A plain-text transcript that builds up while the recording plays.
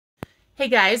Hey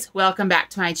guys, welcome back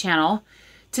to my channel.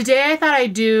 Today I thought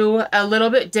I'd do a little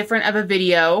bit different of a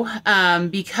video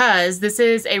because this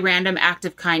is a random act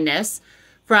of kindness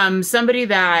from somebody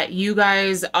that you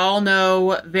guys all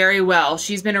know very well.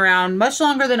 She's been around much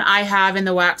longer than I have in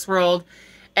the wax world,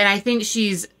 and I think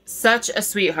she's such a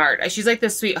sweetheart. She's like the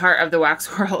sweetheart of the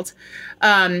wax world.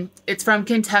 It's from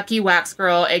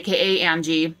Kentuckywaxiegirl, aka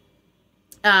Angi.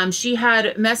 She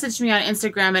had messaged me on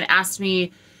Instagram and asked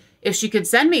me if she could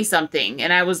send me something.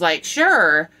 And I was like,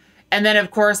 sure. And then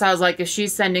of course I was like, if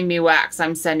she's sending me wax,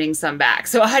 I'm sending some back.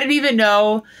 So I didn't even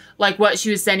know like what she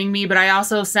was sending me, but I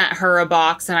also sent her a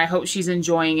box and I hope she's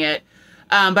enjoying it.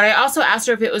 But I also asked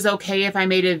her if it was okay if I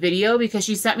made a video because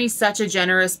she sent me such a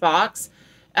generous box.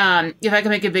 If I could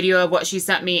make a video of what she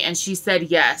sent me, and she said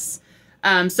yes.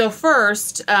 So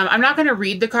first, I'm not going to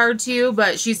read the card to you,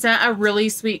 but she sent a really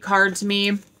sweet card to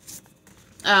me.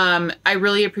 I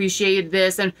really appreciated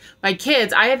this. And my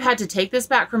kids, I have had to take this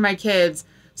back from my kids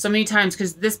so many times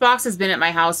because this box has been at my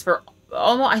house for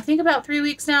almost, I think about 3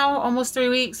 weeks now, almost 3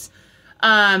 weeks.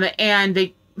 And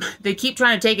they keep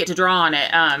trying to take it to draw on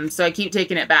it. So I keep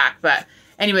taking it back. But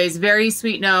anyways, very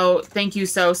sweet note. Thank you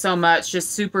so, so much.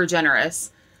 Just super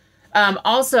generous.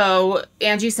 Also,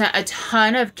 Angie sent a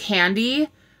ton of candy,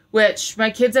 which my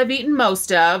kids have eaten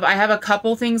most of. I have a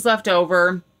couple things left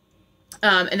over.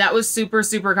 And that was super,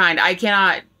 super kind. I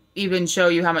cannot even show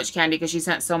you how much candy because she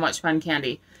sent so much fun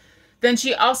candy. Then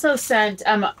she also sent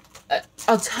a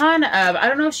ton of, I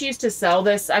don't know if she used to sell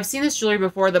this. I've seen this jewelry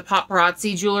before, the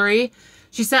paparazzi jewelry.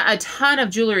 She sent a ton of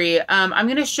jewelry. I'm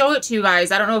going to show it to you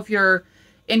guys. I don't know if you're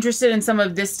interested in some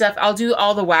of this stuff. I'll do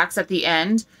all the wax at the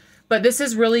end. But this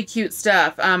is really cute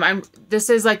stuff.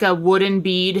 This is like a wooden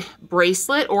bead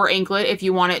bracelet or anklet if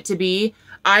you want it to be.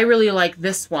 I really like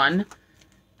this one.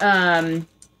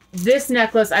 This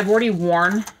necklace I've already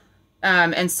worn,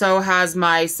 and so has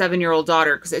my 7-year-old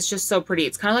daughter because it's just so pretty.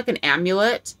 It's kind of like an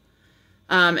amulet.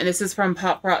 And this is from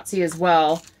Paparazzi as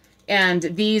well. And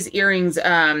these earrings,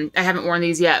 I haven't worn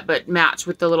these yet, but match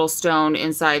with the little stone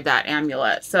inside that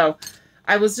amulet. So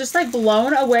I was just like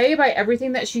blown away by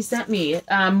everything that she sent me.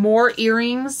 More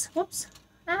earrings. Whoops.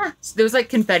 So there was like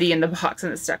confetti in the box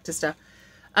and it stuck to stuff.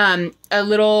 A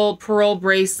little pearl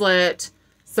bracelet.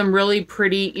 Some really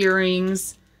pretty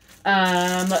earrings.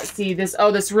 Let's see this.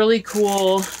 Oh, this really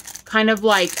cool kind of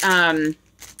like, oh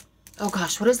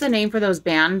gosh, what is the name for those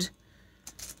band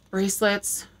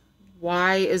bracelets?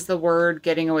 Why is the word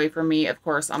getting away from me? Of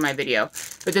course, on my video.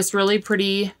 But this really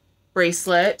pretty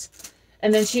bracelet.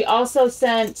 And then she also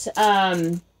sent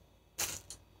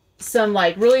some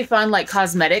like really fun like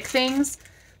cosmetic things.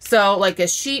 So like a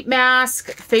sheet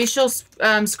mask, facial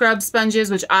scrub sponges,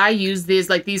 which I use these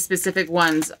specific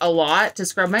ones a lot to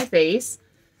scrub my face.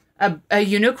 A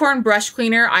unicorn brush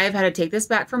cleaner. I have had to take this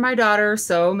back from my daughter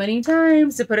so many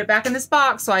times to put it back in this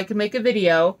box so I could make a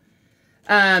video.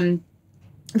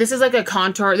 This is like a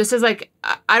contour. This is like,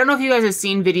 I don't know if you guys have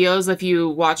seen videos, if you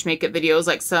watch makeup videos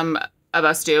like some of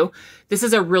us do. This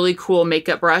is a really cool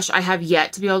makeup brush. I have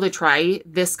yet to be able to try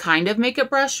this kind of makeup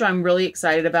brush, so I'm really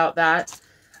excited about that.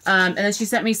 And then she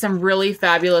sent me some really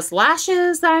fabulous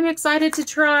lashes that I'm excited to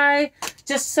try.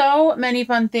 Just so many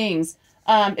fun things.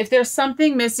 If there's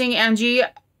something missing, Angie,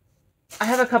 I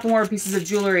have a couple more pieces of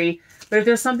jewelry, but if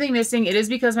there's something missing, it is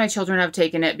because my children have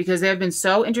taken it because they have been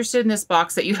so interested in this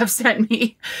box that you have sent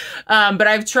me. But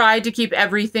I've tried to keep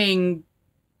everything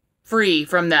free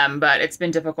from them, but it's been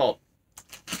difficult.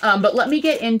 But let me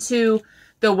get into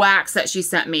the wax that she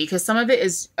sent me because some of it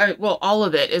is, well, all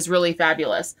of it is really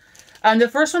fabulous. The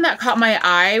first one that caught my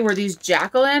eye were these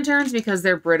jack-o'-lanterns because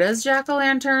they're Britta's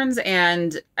jack-o'-lanterns,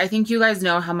 and I think you guys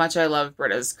know how much I love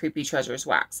Britta's Creepy Treasures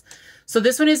wax. So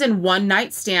this one is in One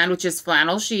Night Stand, which is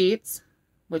flannel sheets,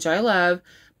 which I love,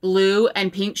 blue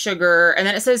and pink sugar, and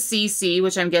then it says CC,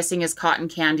 which I'm guessing is cotton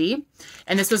candy.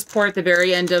 And this was poured at the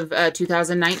very end of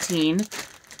 2019.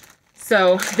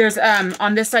 So there's,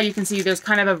 on this side you can see there's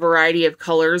kind of a variety of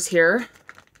colors here.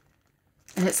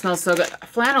 And it smells so good.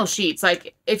 Flannel sheets.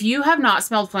 Like, if you have not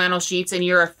smelled flannel sheets and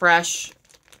you're a fresh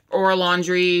or a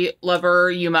laundry lover,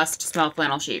 you must smell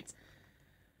flannel sheets.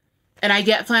 And I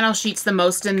get flannel sheets the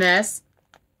most in this.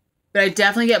 But I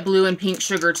definitely get blue and pink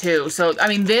sugar too. So, I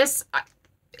mean, this,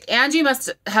 Angie must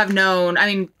have known, I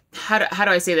mean, how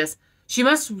do I say this? She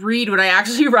must read what I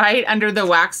actually write under the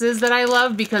waxes that I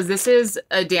love because this is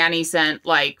a Danny scent,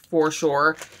 like, for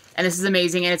sure. And this is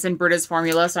amazing, and it's in Britta's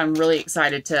formula, so I'm really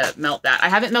excited to melt that. I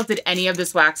haven't melted any of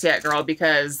this wax yet, girl,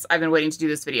 because I've been waiting to do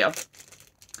this video.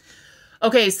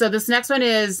 Okay, so this next one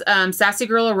is Sassy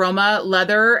Girl Aroma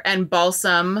Leather and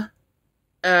Balsam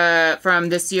from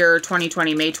this year,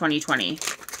 2020, May 2020.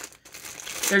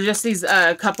 They're just these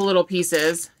couple little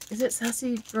pieces. Is it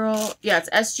Sassy Girl? Yeah, it's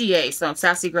SGA, so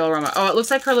Sassy Girl Aroma. Oh, it looks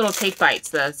like her little cake bites,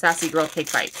 the Sassy Girl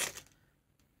cake bites.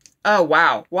 Oh,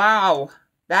 wow. Wow.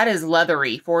 That is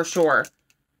leathery for sure.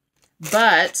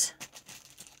 But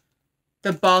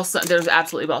the balsam, there's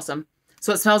absolutely balsam.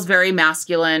 So it smells very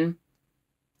masculine.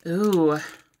 Ooh,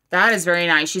 that is very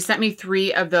nice. She sent me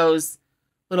 3 of those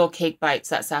little cake bites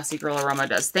that Sassy Girl Aroma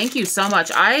does. Thank you so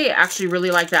much. I actually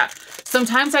really like that.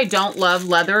 Sometimes I don't love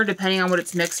leather depending on what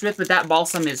it's mixed with, but that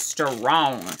balsam is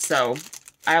strong. So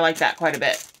I like that quite a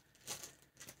bit.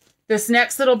 This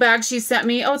next little bag she sent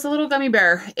me, oh, it's a little gummy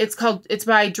bear. It's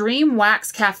by Dream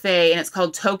Wax Cafe, and it's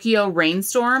called Tokyo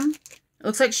Rainstorm. It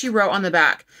looks like she wrote on the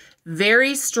back.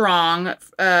 Very strong,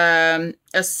 a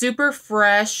super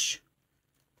fresh,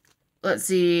 let's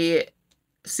see,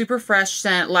 super fresh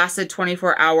scent, lasted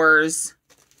 24 hours,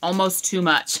 almost too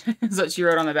much, is what she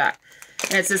wrote on the back.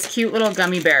 And it's this cute little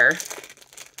gummy bear.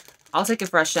 I'll take a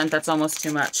fresh scent, that's almost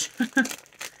too much.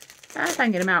 If I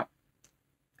can get him out.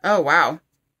 Oh, wow.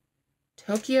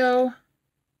 Tokyo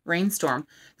Rainstorm.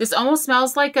 This almost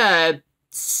smells like a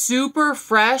super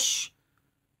fresh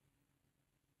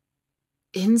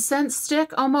incense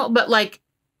stick almost, but like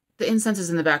the incense is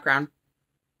in the background.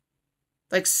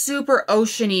 Like super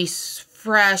oceany,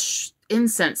 fresh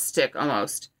incense stick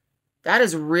almost. That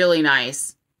is really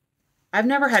nice. I've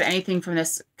never had anything from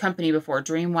this company before,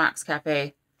 Dream Wax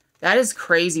Cafe. That is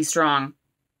crazy strong.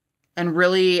 And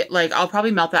really, like, I'll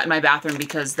probably melt that in my bathroom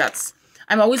because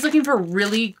I'm always looking for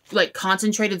really, like,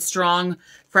 concentrated, strong,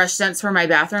 fresh scents for my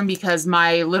bathroom because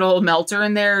my little melter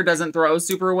in there doesn't throw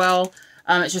super well.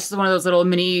 It's just one of those little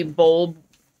mini bulb,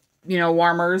 you know,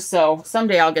 warmers. So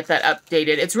someday I'll get that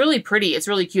updated. It's really pretty. It's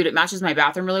really cute. It matches my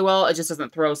bathroom really well. It just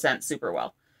doesn't throw scent super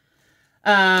well.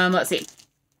 Let's see.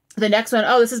 The next one,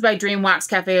 oh, this is by Dream Wax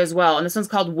Cafe as well. And this one's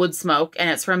called Wood Smoke, and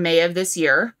it's from May of this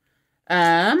year.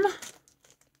 Or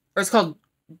it's called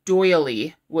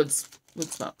Doily Wood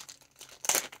Smoke.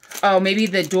 Oh, maybe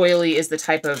the doily is the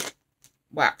type of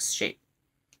wax shape.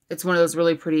 It's one of those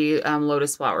really pretty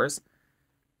lotus flowers.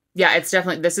 Yeah, it's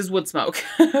definitely, this is wood smoke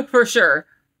for sure.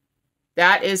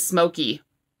 That is smoky.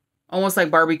 Almost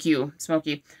like barbecue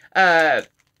smoky.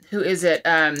 Who is it?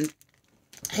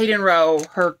 Hayden Rowe,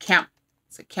 her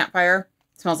campfire.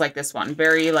 It smells like this one.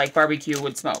 Very like barbecue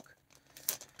wood smoke.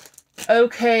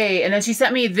 Okay, and then she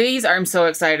sent me these. I'm so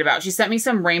excited about. She sent me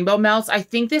some rainbow melts. I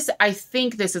think this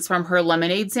is from her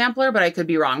lemonade sampler, but I could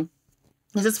be wrong.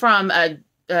 This is from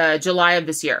July of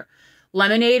this year.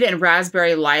 Lemonade and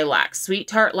raspberry lilac. Sweet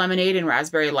tart lemonade and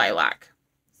raspberry lilac.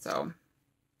 So,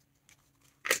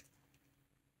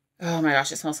 oh my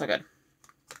gosh, it smells so good.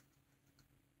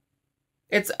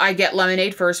 I get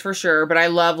lemonade first for sure, but I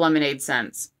love lemonade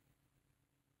scents.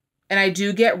 And I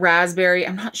do get raspberry.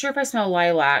 I'm not sure if I smell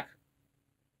lilac.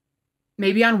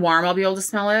 Maybe on warm, I'll be able to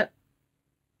smell it.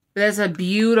 But it's a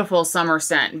beautiful summer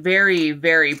scent. Very,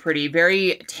 very pretty.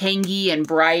 Very tangy and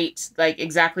bright. Like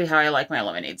exactly how I like my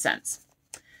lemonade scents.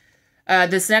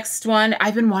 This next one,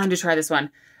 I've been wanting to try this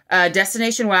one.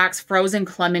 Destination Wax Frozen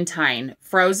Clementine.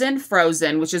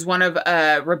 Frozen, which is one of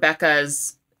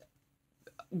Rebecca's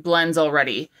blends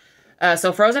already.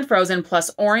 So Frozen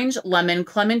plus orange, lemon,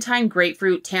 clementine,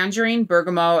 grapefruit, tangerine,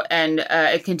 bergamot, and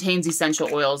it contains essential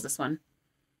oils, this one.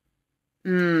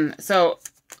 So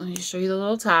let me show you the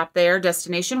little top there.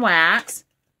 Destination Wax.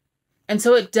 And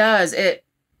so it does. It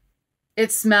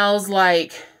smells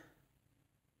like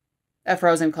a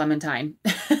frozen clementine.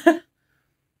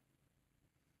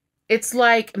 It's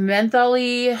like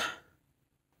mentholy.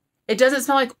 It doesn't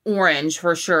smell like orange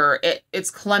for sure.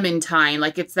 It's clementine.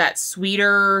 Like it's that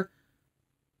sweeter,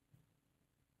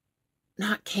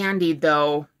 not candied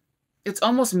though. It's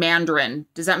almost mandarin.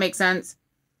 Does that make sense?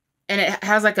 And it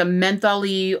has like a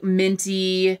mentholy,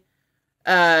 minty,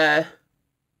 oh,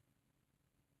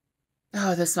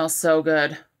 this smells so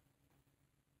good.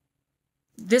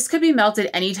 This could be melted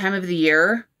any time of the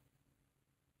year.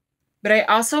 But I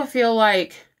also feel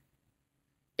like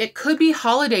it could be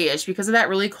holiday-ish because of that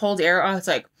really cold air. Oh, it's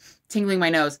like tingling my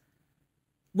nose.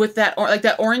 With that, like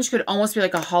that orange could almost be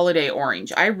like a holiday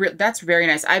orange. That's very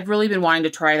nice. I've really been wanting to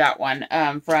try that one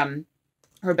from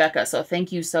Rebecca. So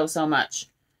thank you so, so much.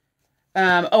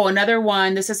 Oh, another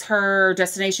one. This is her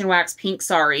Destination Wax Pink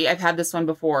Sorry. I've had this one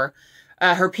before.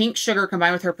 Her pink sugar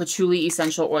combined with her patchouli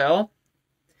essential oil.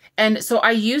 And so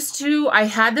I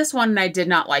had this one and I did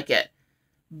not like it.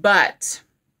 But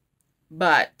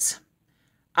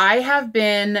I have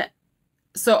been,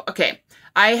 okay.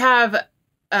 I have,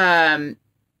 oh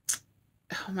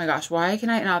my gosh, why can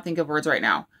I not think of words right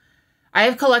now? I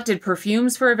have collected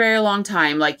perfumes for a very long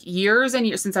time, like years and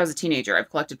years since I was a teenager. I've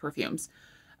collected perfumes.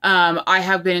 I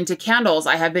have been into candles.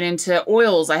 I have been into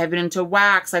oils. I have been into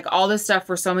wax, like all this stuff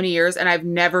for so many years. And I've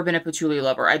never been a patchouli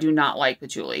lover. I do not like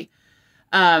patchouli.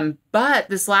 But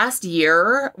this last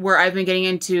year where I've been getting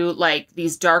into like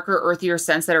these darker, earthier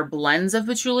scents that are blends of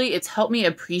patchouli, it's helped me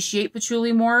appreciate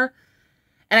patchouli more.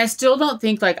 And I still don't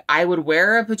think like I would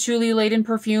wear a patchouli laden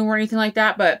perfume or anything like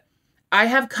that, but I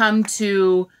have come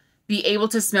to be able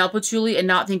to smell patchouli and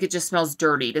not think it just smells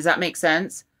dirty. Does that make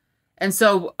sense? And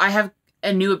so I have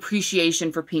a new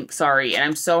appreciation for pink sari, and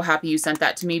I'm so happy you sent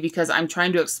that to me because I'm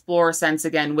trying to explore scents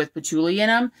again with patchouli in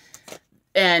them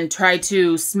and try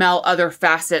to smell other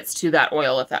facets to that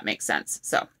oil, if that makes sense.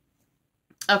 So,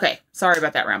 okay, sorry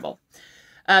about that ramble.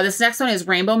 This next one is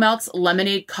Rainbow Melts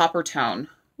Lemonade Copper Tone.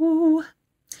 Ooh.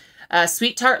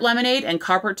 Sweet Tart Lemonade and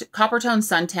Copper Tone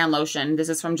Suntan Lotion. This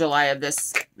is from July of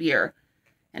this year.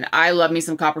 And I love me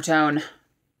some Copper Tone.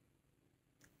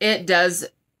 It does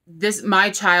this, my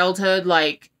childhood,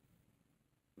 like,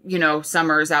 you know,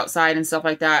 summers outside and stuff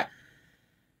like that.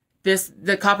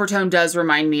 The Copper Tone does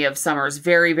remind me of summers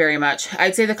very, very much.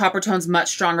 I'd say the Copper Tone's much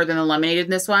stronger than the lemonade in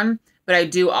this one, but I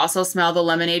do also smell the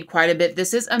lemonade quite a bit.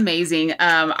 This is amazing.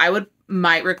 I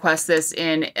might request this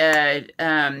in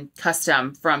a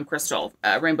custom from Crystal,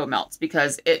 Rainbow Melts,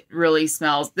 because it really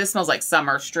smells, this smells like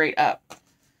summer straight up.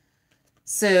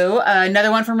 So another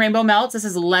one from Rainbow Melts. This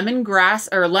is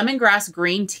lemongrass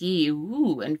green tea.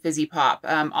 Ooh, and fizzy pop.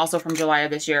 Also from July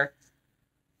of this year.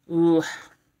 Ooh,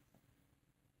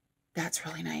 that's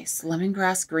really nice.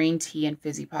 Lemongrass green tea and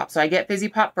fizzy pop. So I get fizzy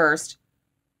pop first,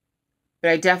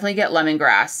 but I definitely get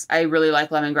lemongrass. I really like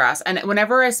lemongrass. And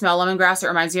whenever I smell lemongrass, it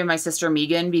reminds me of my sister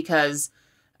Megan because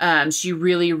she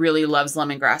really, really loves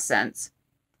lemongrass scents.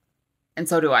 And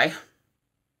so do I.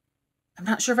 I'm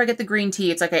not sure if I get the green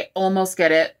tea. It's like I almost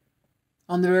get it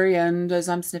on the very end as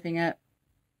I'm sniffing it.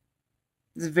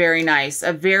 It's very nice.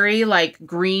 A very like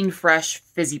green, fresh,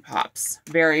 fizzy pops.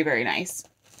 Very, very nice.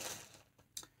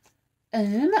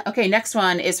 Okay, next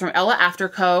one is from Ella After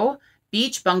Co.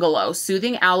 Beach Bungalow.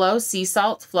 Soothing aloe, sea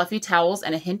salt, fluffy towels,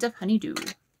 and a hint of honeydew.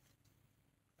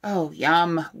 Oh,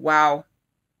 yum. Wow.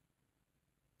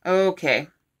 Okay.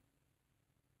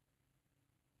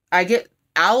 I get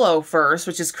aloe first,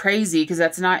 which is crazy because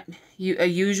that's not a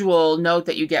usual note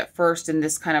that you get first in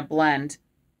this kind of blend.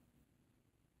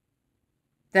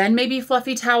 Then maybe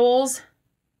fluffy towels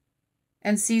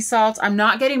and sea salt. I'm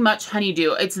not getting much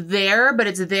honeydew. It's there, but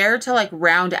it's there to like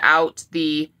round out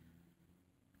the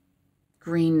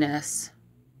greenness.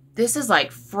 This is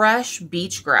like fresh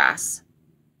beach grass.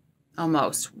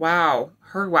 Almost. Wow.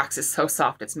 Her wax is so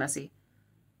soft. It's messy.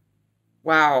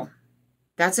 Wow.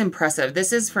 That's impressive.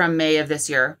 This is from May of this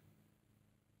year.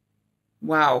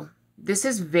 Wow. This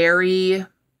is very,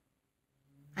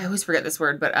 I always forget this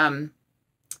word, but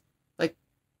like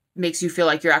makes you feel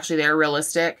like you're actually there,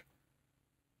 realistic.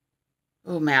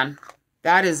 Oh man,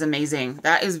 that is amazing.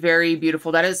 That is very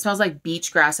beautiful. That smells like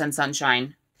beach grass and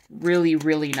sunshine. Really,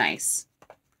 really nice.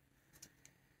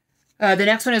 The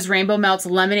next one is Rainbow Melts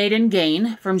Lemonade and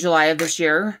Gain from July of this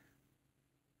year.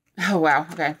 Oh, wow.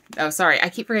 Okay. Oh, sorry. I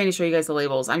keep forgetting to show you guys the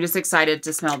labels. I'm just excited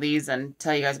to smell these and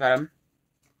tell you guys about them.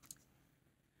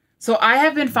 So I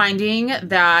have been finding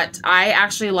that I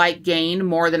actually like Gain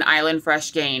more than Island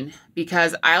Fresh Gain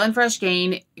because Island Fresh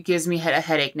Gain gives me a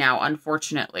headache now,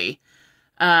 unfortunately.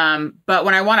 But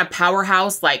when I want a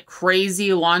powerhouse, like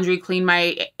crazy laundry, clean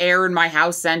my air in my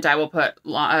house scent, I will put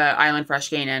Island Fresh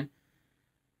Gain in.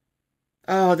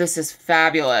 Oh, this is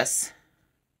fabulous.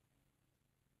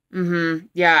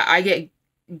 Yeah, I get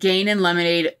Gain and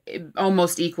Lemonade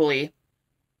almost equally.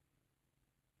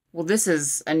 Well, this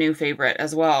is a new favorite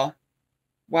as well.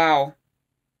 Wow.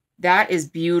 That is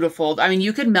beautiful. I mean,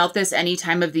 you could melt this any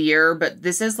time of the year, but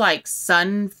this is like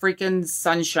freaking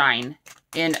sunshine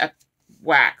in a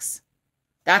wax.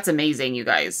 That's amazing, you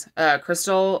guys.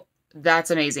 Crystal,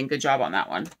 that's amazing. Good job on that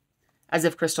one. As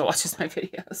if Crystal watches my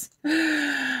videos.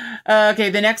 Okay,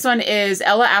 the next one is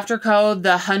Ella After Co. The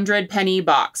 100 Penny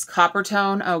Box. Copper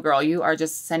Tone. Oh, girl, you are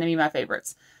just sending me my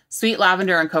favorites. Sweet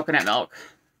Lavender and Coconut Milk.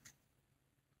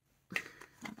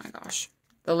 Oh my gosh.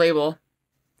 The label.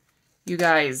 You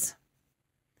guys.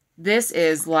 This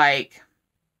is like...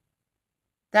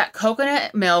 That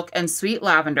coconut milk and sweet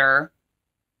lavender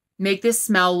make this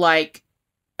smell like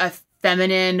a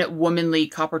feminine, womanly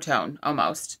copper tone,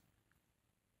 almost.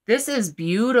 This is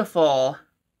beautiful.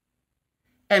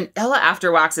 And Ella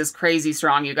After Wax is crazy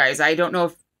strong, you guys. I don't know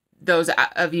if those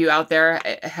of you out there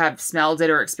have smelled it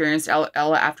or experienced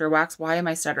Ella After Wax. Why am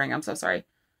I stuttering? I'm so sorry.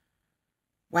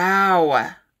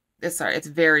 Wow. It's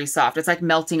very soft. It's like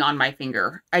melting on my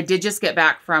finger. I did just get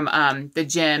back from the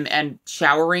gym and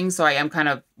showering, so I am kind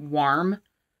of warm.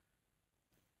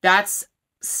 That's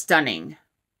stunning.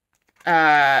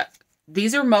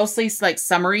 These are mostly like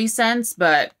summery scents,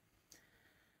 but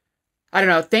I don't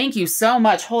know. Thank you so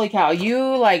much. Holy cow.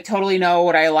 You like totally know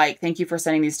what I like. Thank you for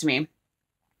sending these to me.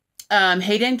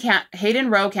 Hayden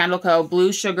Row Candle Co.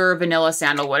 Blue Sugar Vanilla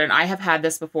Sandalwood. And I have had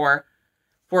this before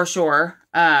for sure.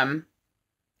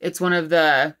 It's one of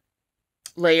the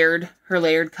her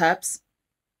layered cups.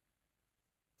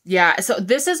 Yeah. So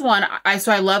this is one.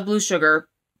 So I love Blue Sugar.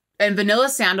 And Vanilla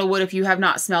Sandalwood, if you have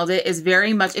not smelled it, is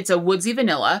very much, it's a woodsy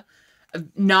vanilla,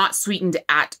 not sweetened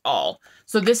at all.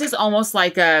 So this is almost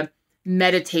like a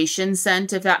meditation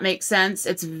scent, if that makes sense.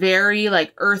 It's very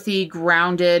like earthy,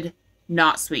 grounded,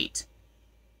 not sweet.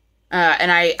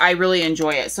 And I really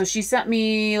enjoy it. So she sent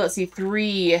me, let's see,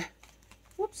 3,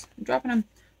 whoops, I'm dropping them,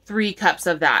 3 cups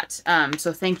of that.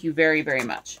 So thank you very, very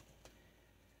much.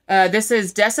 This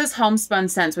is Dessa's Homespun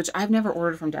Scents, which I've never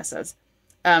ordered from Dessa's.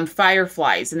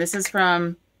 Fireflies. And this is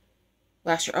from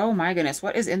last year. Oh my goodness.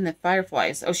 What is in the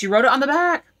Fireflies? Oh, she wrote it on the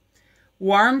back.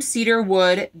 Warm cedar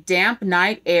wood, damp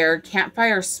night air,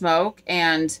 campfire smoke,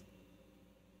 and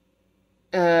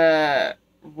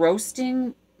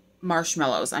roasting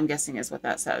marshmallows, I'm guessing is what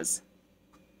that says.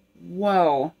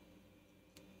 Whoa.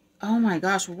 Oh my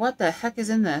gosh. What the heck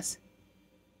is in this?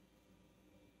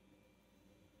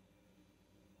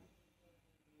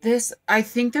 I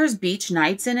think there's beach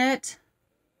nights in it.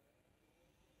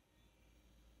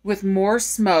 With more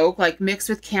smoke, like mixed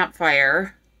with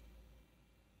campfire.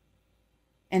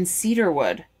 And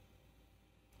cedarwood.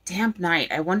 Damp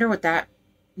night. I wonder what that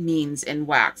means in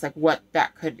wax. Like what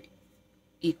that could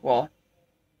equal.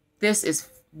 This is,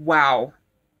 wow.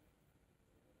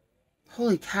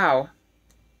 Holy cow.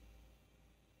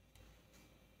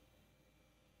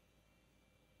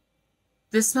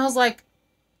 This smells like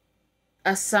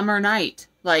a summer night.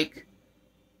 Like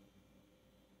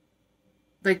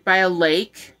by a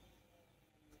lake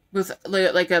with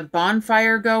like a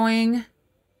bonfire going.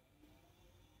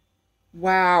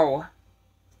 Wow.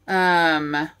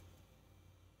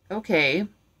 Okay.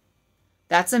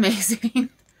 That's amazing.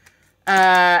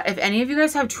 If any of you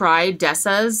guys have tried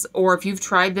Dessa's, or if you've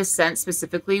tried this scent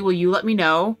specifically, will you let me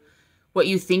know what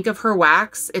you think of her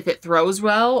wax, if it throws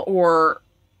well, or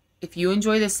if you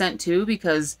enjoy this scent too,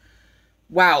 because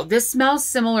wow, this smells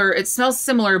similar. It smells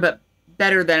similar, but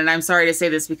better than, and I'm sorry to say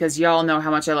this because y'all know how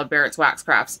much I love Barrett's Wax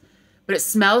Crafts, but it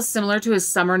smells similar to his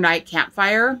Summer Night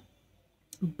Campfire,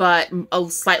 but a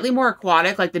slightly more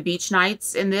aquatic. Like the beach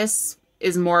nights in this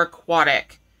is more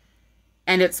aquatic,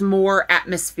 and it's more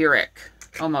atmospheric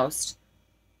almost.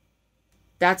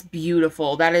 That's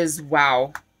beautiful. That is,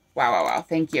 wow. Wow, wow, wow.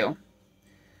 Thank you.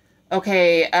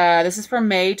 Okay, this is from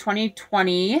May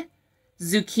 2020.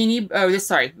 Zucchini, oh, this,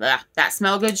 sorry, that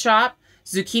Smell Good Shop.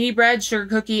 Zucchini bread, sugar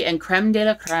cookie, and creme de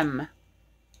la creme.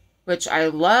 Which I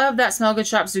love that Smell Good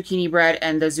Shop zucchini bread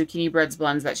and the zucchini breads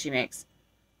blends that she makes.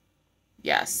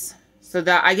 Yes. So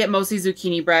that I get mostly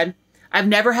zucchini bread. I've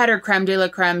never had her creme de la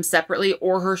creme separately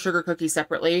or her sugar cookie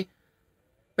separately.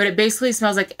 But it basically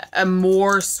smells like a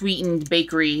more sweetened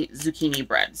bakery zucchini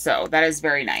bread. So that is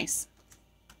very nice.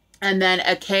 And then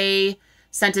a K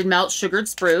scented melt sugared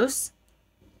spruce.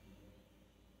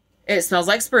 It smells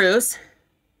like spruce.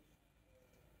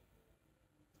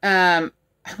 I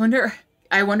wonder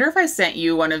if I sent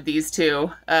you one of these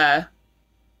too,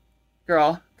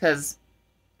 girl, because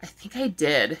I think I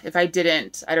did. If I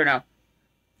didn't, I don't know.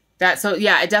 So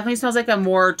yeah, it definitely smells like a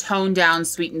more toned down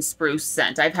sweetened spruce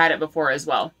scent. I've had it before as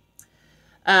well.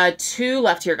 2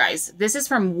 left here, guys. This is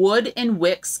from Wood and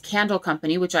Wicks Candle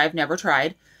Company, which I've never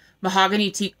tried. Mahogany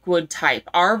Teak Wood Type.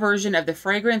 Our version of the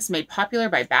fragrance made popular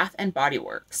by Bath and Body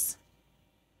Works.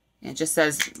 And it just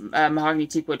says Mahogany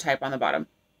Teak Wood Type on the bottom.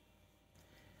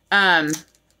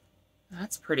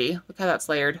 That's pretty. Look how that's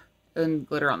layered and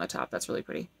glitter on the top. That's really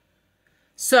pretty.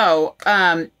 So,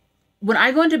 when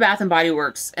I go into Bath and Body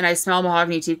Works and I smell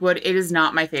mahogany teak wood, it is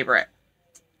not my favorite.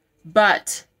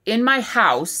 But in my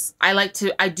house, I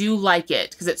do like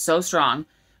it because it's so strong,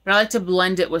 but I like to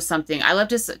blend it with something. I love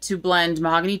to blend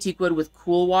mahogany teak wood with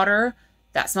cool water.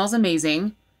 That smells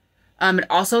amazing. It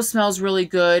also smells really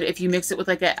good if you mix it with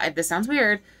like this sounds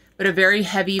weird, but a very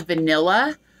heavy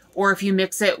vanilla. Or if you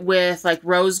mix it with like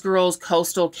Rose Girl's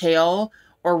Coastal Kale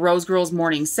or Rose Girl's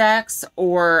Morning Sex,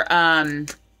 or I'm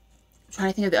trying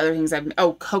to think of the other things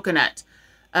coconut.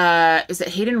 Is it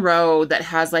Hayden Row that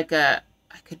has like I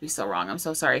could be so wrong, I'm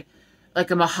so sorry. Like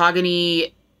a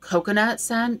mahogany coconut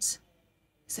scent?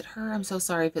 Is it her? I'm so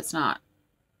sorry if it's not.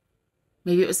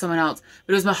 Maybe it was someone else.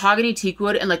 But it was mahogany teak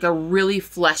wood and like a really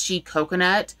fleshy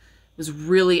coconut. It was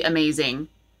really amazing.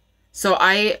 So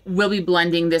I will be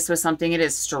blending this with something. It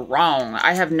is strong.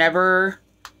 I have never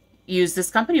used this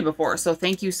company before. So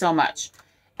thank you so much.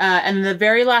 And the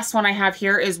very last one I have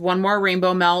here is one more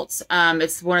Rainbow Melt.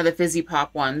 It's one of the Fizzy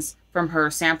Pop ones from her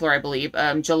sampler, I believe,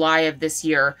 July of this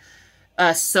year.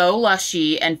 So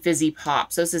Lushy and Fizzy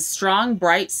Pop. So this is strong,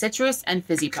 bright citrus and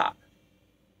Fizzy Pop.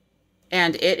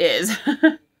 And it is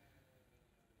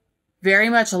very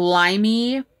much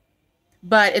limey,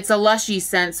 but it's a lushy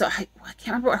scent. So I can't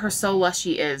remember what her So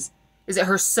Lushy is. Is it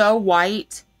her So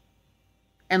White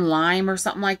and Lime or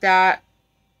something like that?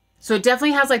 So it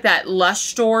definitely has like that Lush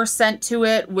Store scent to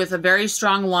it with a very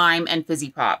strong lime and Fizzy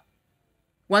Pop.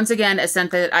 Once again, a scent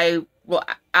that I will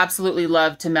absolutely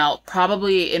love to melt,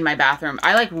 probably in my bathroom.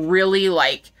 I like really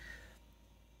like,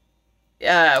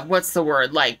 what's the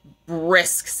word? Like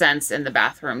brisk scents in the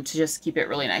bathroom to just keep it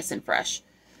really nice and fresh.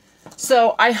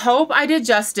 So I hope I did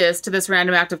justice to this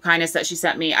random act of kindness that she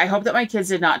sent me. I hope that my kids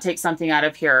did not take something out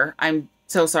of here. I'm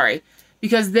so sorry.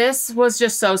 Because this was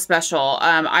just so special.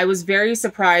 I was very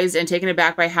surprised and taken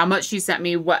aback by how much she sent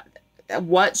me, what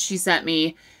she sent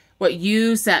me, what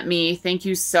you sent me. Thank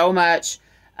you so much.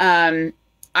 I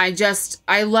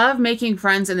love making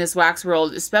friends in this wax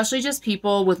world, especially just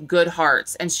people with good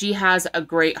hearts. And she has a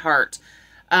great heart.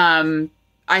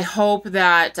 I hope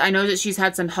that, I know that she's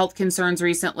had some health concerns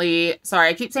recently. Sorry,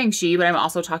 I keep saying she, but I'm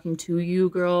also talking to you,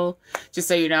 girl, just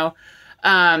so you know.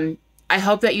 I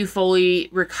hope that you fully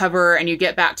recover and you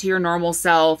get back to your normal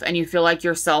self and you feel like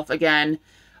yourself again.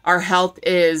 Our health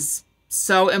is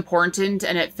so important,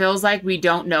 and it feels like we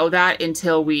don't know that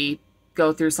until we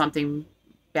go through something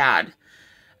bad.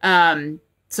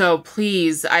 So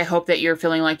please, I hope that you're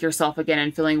feeling like yourself again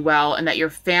and feeling well, and that your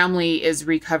family is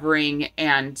recovering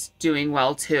and doing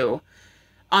well too.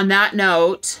 On that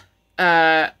note,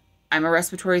 I'm a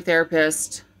respiratory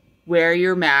therapist. Wear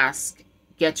your mask,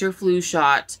 get your flu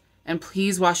shot, and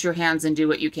please wash your hands and do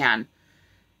what you can.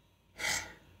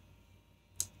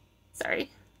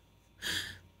 Sorry.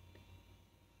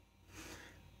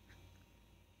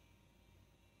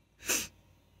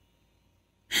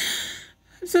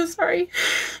 I'm so sorry.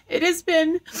 It has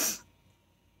been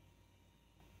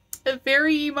a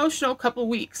very emotional couple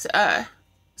weeks.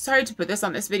 Sorry to put this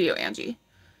on this video, Angie.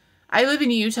 I live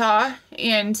in Utah,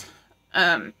 and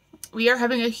we are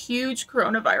having a huge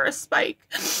coronavirus spike.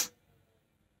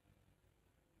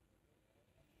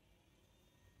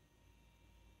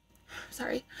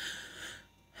 Sorry.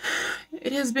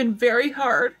 It has been very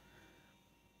hard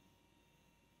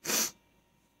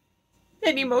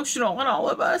and emotional on all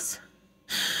of us.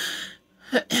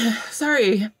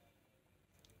 Sorry.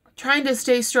 Trying to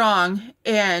stay strong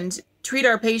and treat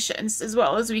our patients as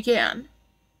well as we can.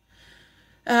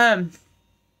 We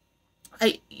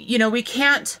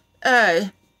can't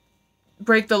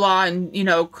break the law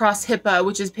and, cross HIPAA,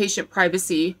 which is patient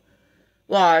privacy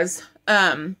laws,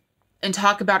 and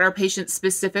talk about our patients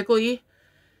specifically.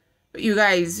 But you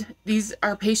guys,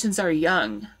 our patients are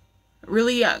young,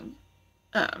 really young,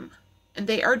 and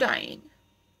they are dying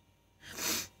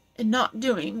and not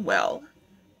doing well,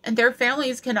 and their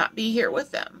families cannot be here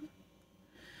with them.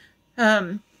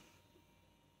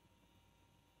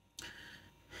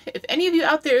 If any of you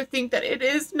out there think that it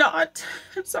is not,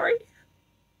 I'm sorry,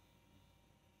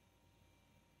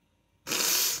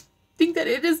 think that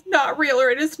it is not real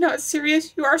or it is not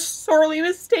serious, you are sorely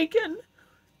mistaken.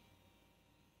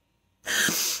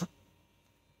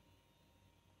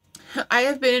 I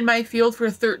have been in my field for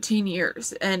 13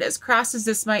 years, and as crass as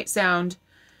this might sound,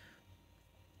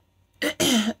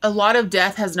 a lot of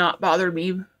death has not bothered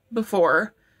me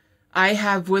before. I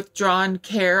have withdrawn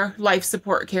care, life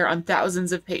support care on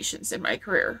thousands of patients in my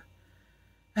career.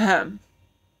 I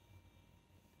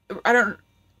don't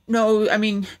know,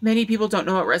 many people don't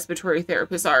know what respiratory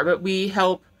therapists are, but we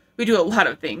do a lot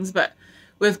of things. But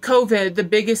with COVID, the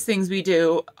biggest things we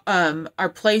do are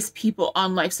place people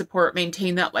on life support,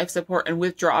 maintain that life support, and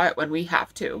withdraw it when we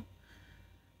have to.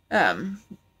 It's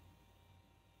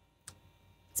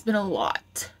been a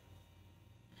lot.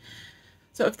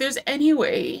 So if there's any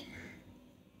way,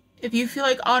 if you feel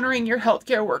like honoring your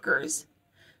healthcare workers,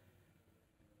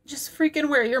 just freaking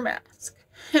wear your mask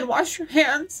and wash your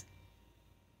hands.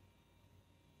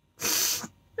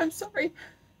 I'm sorry.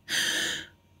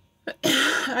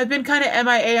 I've been kind of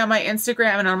MIA on my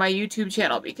Instagram and on my YouTube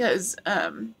channel because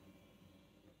it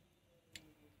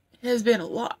has been a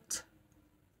lot.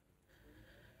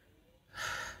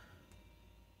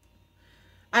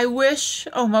 I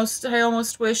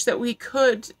almost wish that we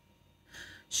could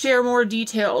share more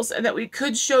details and that we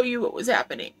could show you what was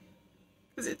happening,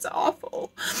 because it's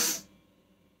awful.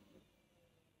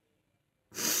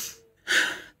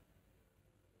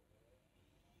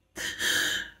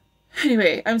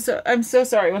 Anyway, I'm so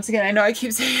sorry. Once again, I know I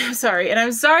keep saying I'm sorry. And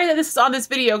I'm sorry that this is on this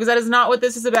video because that is not what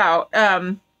this is about.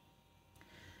 I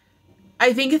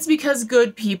think it's because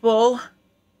good people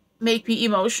make me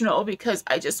emotional because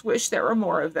I just wish there were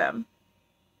more of them.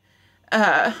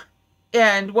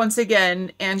 And once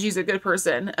again, Angie's a good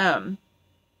person.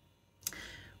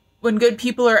 When good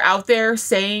people are out there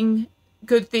saying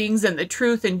good things and the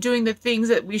truth and doing the things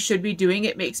that we should be doing,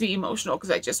 it makes me emotional because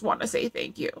I just want to say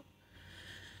thank you.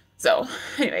 So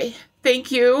anyway,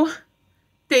 thank you.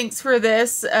 Thanks for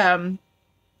this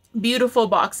beautiful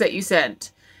box that you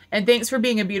sent. And thanks for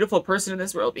being a beautiful person in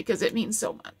this world because it means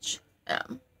so much.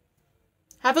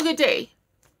 Have a good day.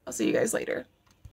 I'll see you guys later.